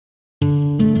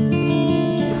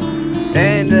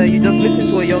And you just listened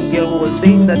to a young girl who was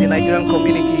saying that the Nigerian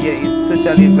community here is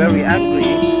totally very angry.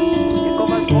 It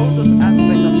covers all those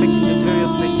aspects affecting the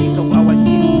various machines of our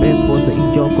team. Beth was the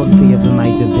Ijaw country of the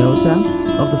Niger Delta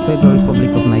of the Federal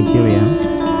Republic of Nigeria.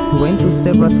 He went to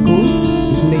several schools.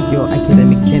 His major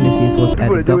academic genesis was at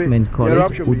the government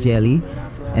college, Ujeli.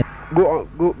 And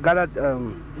go gather,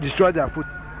 destroy their food.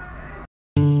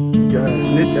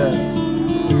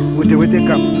 With the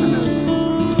camp and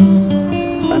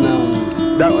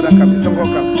that other camp, some more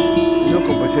camp, you don't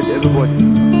compensate everybody.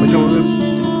 In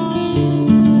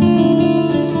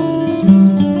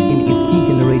its key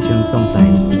generation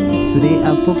sometimes. Today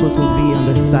our focus will be on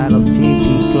the style of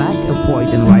J.P. Clark, a poet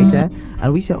and writer,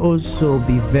 and we shall also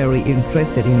be very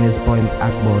interested in his poem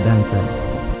Akbar Dancer.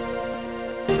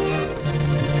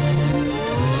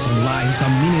 Some lives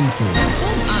are meaningful, some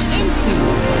are empty.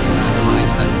 There are the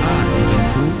lives that are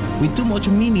eventful, with too much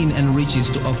meaning and riches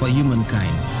to offer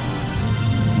humankind.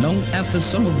 Long after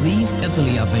some of these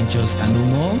earthly adventures are no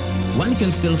more, one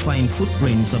can still find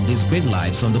footprints of these great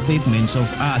lives on the pavements of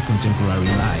our contemporary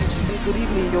lives. Good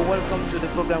evening, you're welcome to the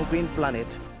program Green Planet.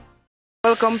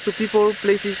 Welcome to people,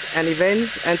 places and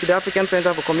events, and to the African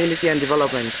Center for Community and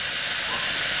Development.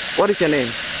 What is your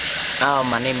name?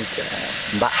 My name is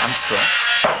Armstrong.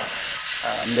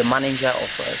 I'm the manager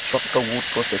of Tropical Wood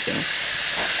Processing.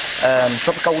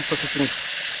 Tropical Wood Processing is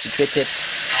situated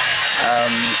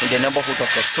in the neighborhood of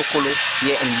Sokolo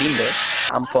here in Limbe.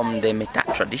 I'm from the Meta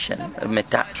tradition,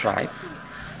 Meta tribe,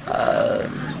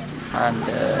 and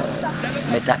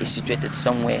Meta is situated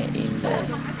somewhere in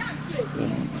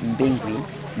Bengui,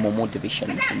 Momo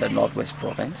division in the Northwest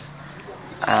Province.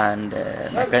 And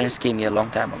my parents came here a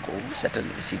long time ago, settled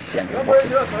in the CDC, and we're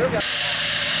working.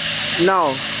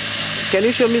 Now, can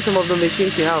you show me some of the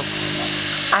machines you have?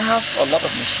 I have a lot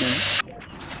of machines.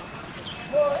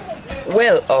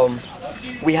 Well,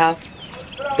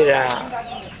 there are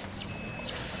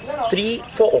 3,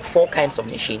 4 or 4 kinds of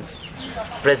machines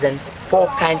present, 4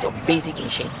 kinds of basic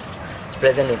machines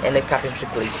present in any carpentry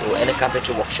place or any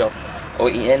carpentry workshop or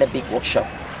in any big workshop.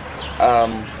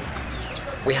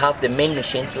 We have the main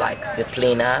machines like the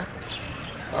planer,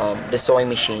 the sewing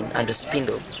machine and the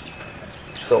spindle.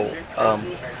 So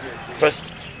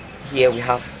first here we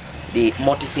have the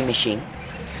mortising machine.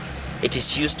 It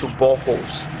is used to bore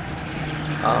holes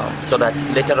so that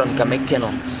later on you can make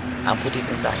tenons and put it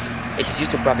inside. It is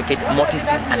used to fabricate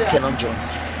mortising and tenon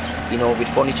joints. You know, with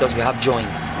furnitures we have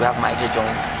joints, we have miter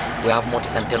joints, we have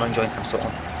mortise and tenon joints and so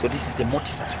on. So this is the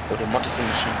mortiser or the mortising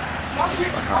machine.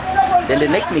 Then the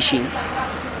next machine,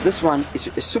 this one is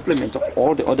a supplement of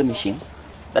all the other machines.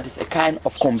 That is a kind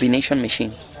of combination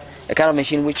machine. A kind of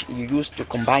machine which you use to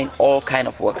combine all kind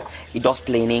of work. It does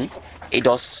planing, it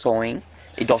does sewing,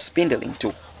 it does spindling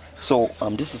too. So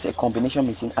this is a combination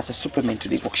machine as a supplement to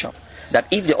the workshop. That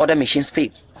if the other machines fail,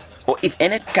 or if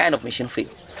any kind of machine fail,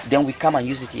 then we come and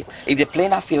use it here. If the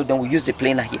planer fail, then we use the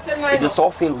planer here. If the saw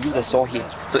fail, we use the saw here.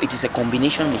 So it is a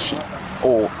combination machine,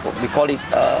 or we call it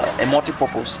a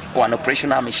multi-purpose or an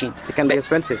operational machine. It can be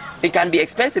expensive. It can be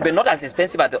expensive, but not as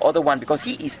expensive as the other one because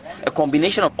he is a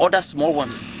combination of other small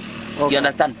ones. Okay. You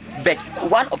understand? But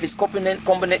one of his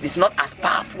component is not as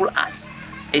powerful as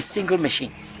a single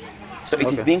machine. So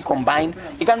it is being combined.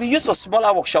 It can be used for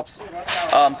smaller workshops.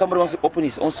 Somebody wants to open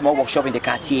his own small workshop in the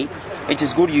quartier. It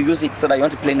is good you use it so that you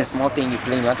want to plane a small thing, you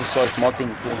plane. You want to sew a small thing,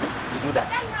 you plane. You do that.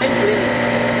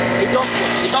 It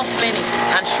does planing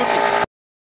and shooting.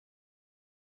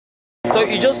 So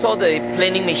you just saw the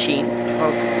planing machine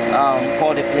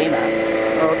called the planer.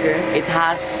 Okay. It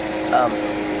has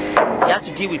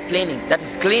to deal with planing. That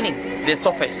is cleaning the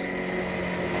surface.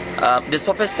 The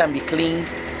surface can be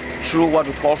cleaned through what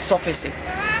we call surfacing,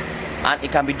 and it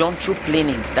can be done through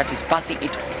planing, that is passing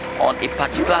it on a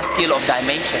particular scale of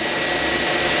dimension,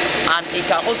 and it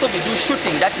can also be do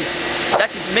shooting, that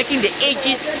is making the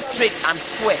edges straight and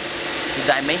square to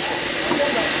dimension.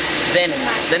 Then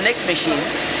the next machine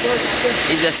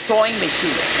is a sewing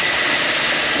machine.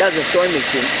 That's a sewing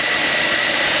machine.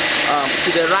 To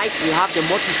the right you have the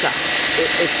mortiser,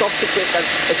 a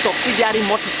subsidiary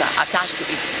mortiser attached to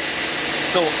it.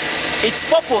 So its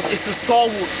purpose is to saw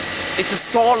wood. It's a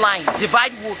saw line,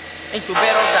 divide wood into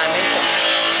various dimensions.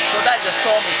 So that's the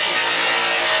saw machine.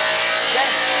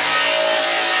 Then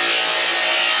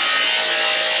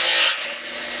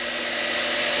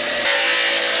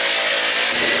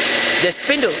the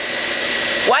spindle.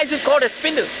 Why is it called a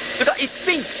spindle? Because it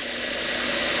spins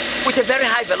with a very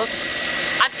high velocity.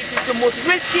 And it is the most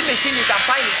risky machine you can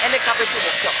find in any carpentry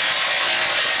workshop.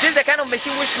 This is the kind of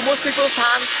machine which most people's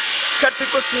hands cut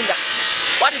people's fingers.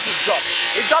 What is his job?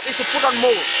 His job is to put on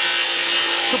mold.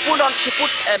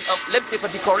 let's say, for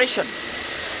decoration,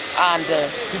 and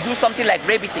to do something like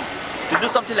rabbiting, to do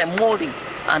something like molding,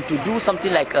 and to do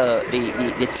something like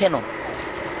the tenor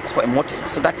for a mortise.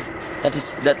 So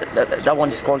that one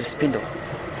is called a spindle.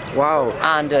 Wow.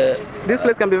 And this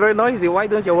place can be very noisy. Why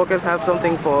don't your workers have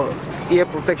something for ear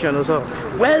protection or so?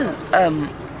 Well,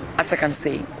 as I can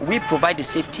say, we provide the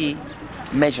safety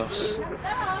measures,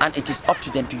 and it is up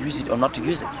to them to use it or not to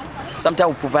use it.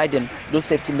 Sometimes we provide them those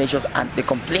safety measures, and they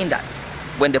complain that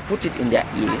when they put it in their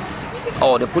ears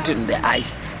or they put it in their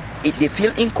eyes, they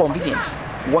feel inconvenient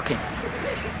working.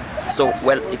 So,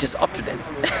 well, it is up to them.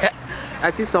 I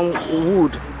see some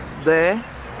wood there.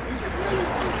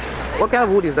 What kind of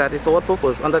wood is that? It's for what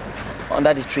purpose? Under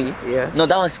the tree? Yeah. No,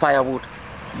 that one is firewood.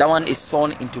 That one is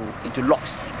sawn into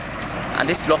logs. And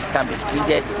these logs can be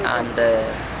splitted, and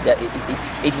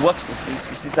it works. It's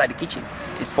inside the kitchen.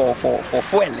 It's for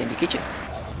fuel in the kitchen.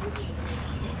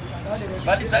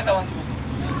 But try that one.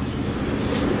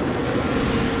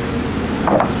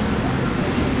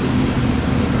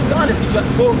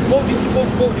 Go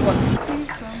the one.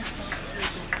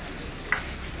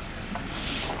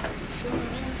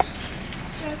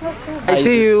 I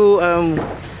see you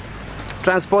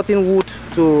transporting wood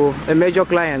to a major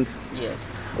client. Yes.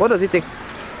 What does it take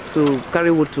to carry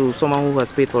wood to someone who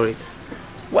has paid for it?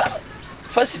 Well,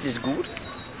 first it is good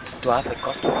to have a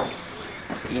customer.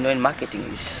 You know, in marketing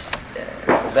it's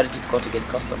very difficult to get a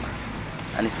customer,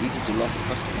 and it's easy to lose a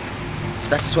customer. So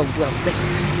that's why we do our best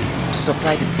to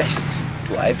supply the best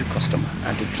to every customer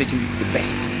and to treat him the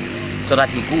best, so that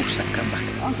he goes and come back.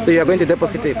 So you are going to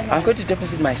deposit it? I'm going to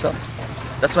deposit myself.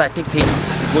 That's why I take pains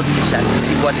to go to the shop to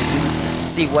see what they do,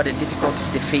 see what the difficulties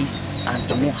they face, and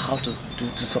to know how to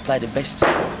supply the best.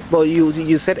 But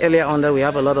you said earlier on that we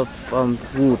have a lot of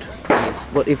wood. Yes.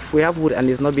 But if we have wood and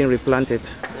it's not being replanted,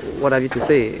 what have you to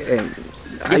say?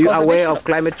 Are you aware of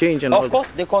climate change and all? Of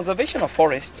course, the conservation of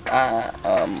forest.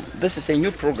 This is a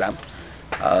new program,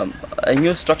 a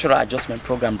new structural adjustment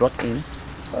program brought in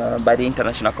by the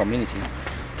international community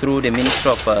through the Ministry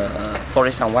of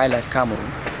Forest and Wildlife,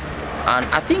 Cameroon. And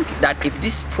I think that if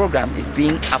this program is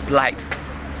being applied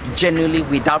genuinely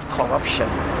without corruption,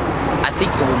 I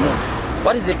think it will move.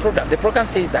 What is the program? The program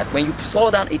says that when you saw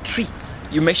down a tree,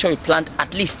 you make sure you plant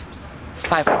at least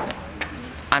 5 of them.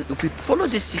 And if we follow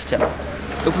this system,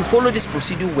 if we follow this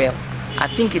procedure well, I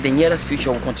think in the nearest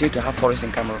future we'll continue to have forests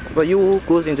in Cameroon. But you who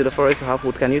goes into the forest to have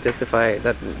wood, can you testify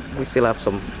that we still have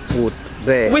some wood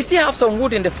there? We still have some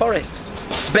wood in the forest,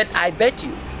 but I bet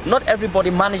you not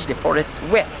everybody manages the forest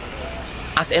well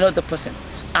as another person.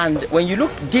 And when you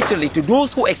look detailedly to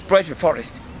those who exploit the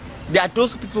forest, there are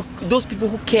those people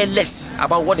who care less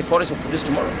about what the forest will produce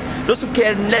tomorrow. Those who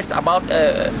care less about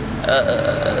the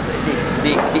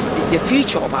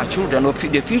future of our children, or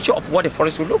the future of what the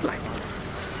forest will look like.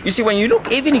 You see, when you look,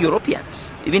 even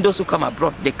Europeans, even those who come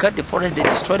abroad, they cut the forest, they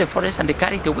destroy the forest, and they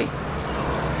carry it away.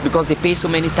 Because they pay so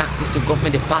many taxes to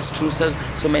government, they pass through so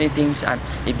many things, and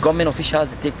if government officials,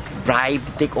 they take bribe,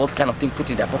 they take all kind of things, put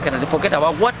in their pocket, and they forget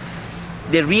about what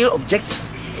the real objective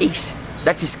is.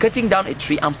 That is cutting down a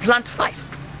tree and plant 5.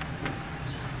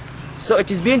 So it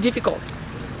is being difficult.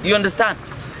 You understand?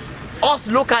 Us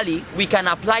locally, we can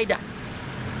apply that.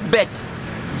 But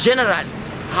generally,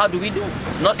 how do we do?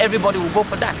 Not everybody will go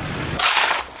for that.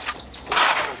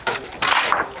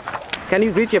 Can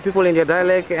you greet your people in your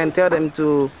dialect and tell them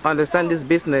to understand this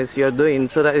business you're doing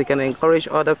so that it can encourage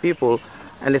other people,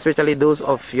 and especially those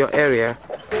of your area?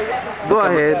 Go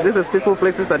ahead. This is people,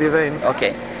 places, and events.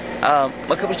 Okay.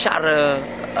 Makabuchara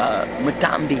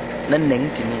Mutambi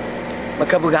Nanentini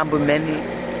Makabugambu many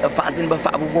Fazin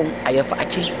Bafabu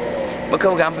Ayafaki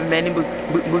Makabugambu many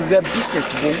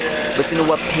business womb, but in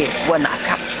what pay one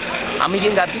aka. I'm a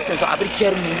younger business, so I will care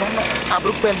no, I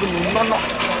will no,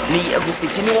 ni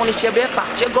agusiti ni woni chebe fa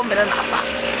chego mena na fa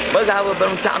baga wa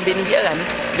baru tambe ni yagan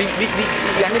bi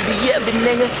ye bi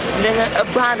nenga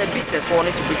bana business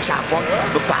woni to be chapon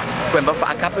be fa kwemba fa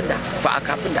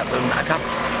akapenda baru na akap.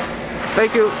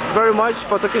 Thank you very much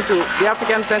for talking to the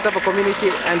African Center for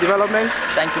Community and Development.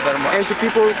 Thank you very much. And to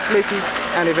people, places,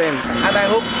 and events. And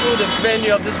I hope through the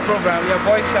venue of this program, your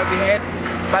voice shall be heard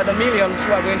by the millions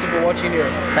who are going to be watching you.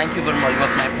 Thank you very much. It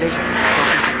was my pleasure.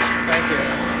 Thank you.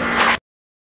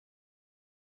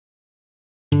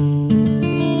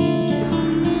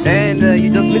 And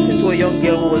you just listened to a young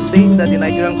girl who was saying that the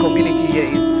Nigerian community here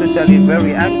is totally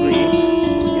very angry.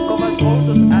 It covers all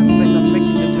those aspects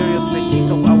affecting the various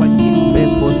techniques of our youth.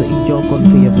 Beth was the Ijo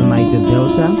country of the Niger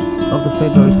Delta of the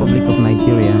Federal Republic of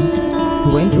Nigeria.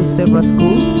 He went to several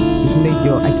schools. His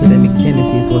major academic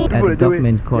genesis was at the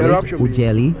Government College,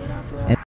 Ujeli,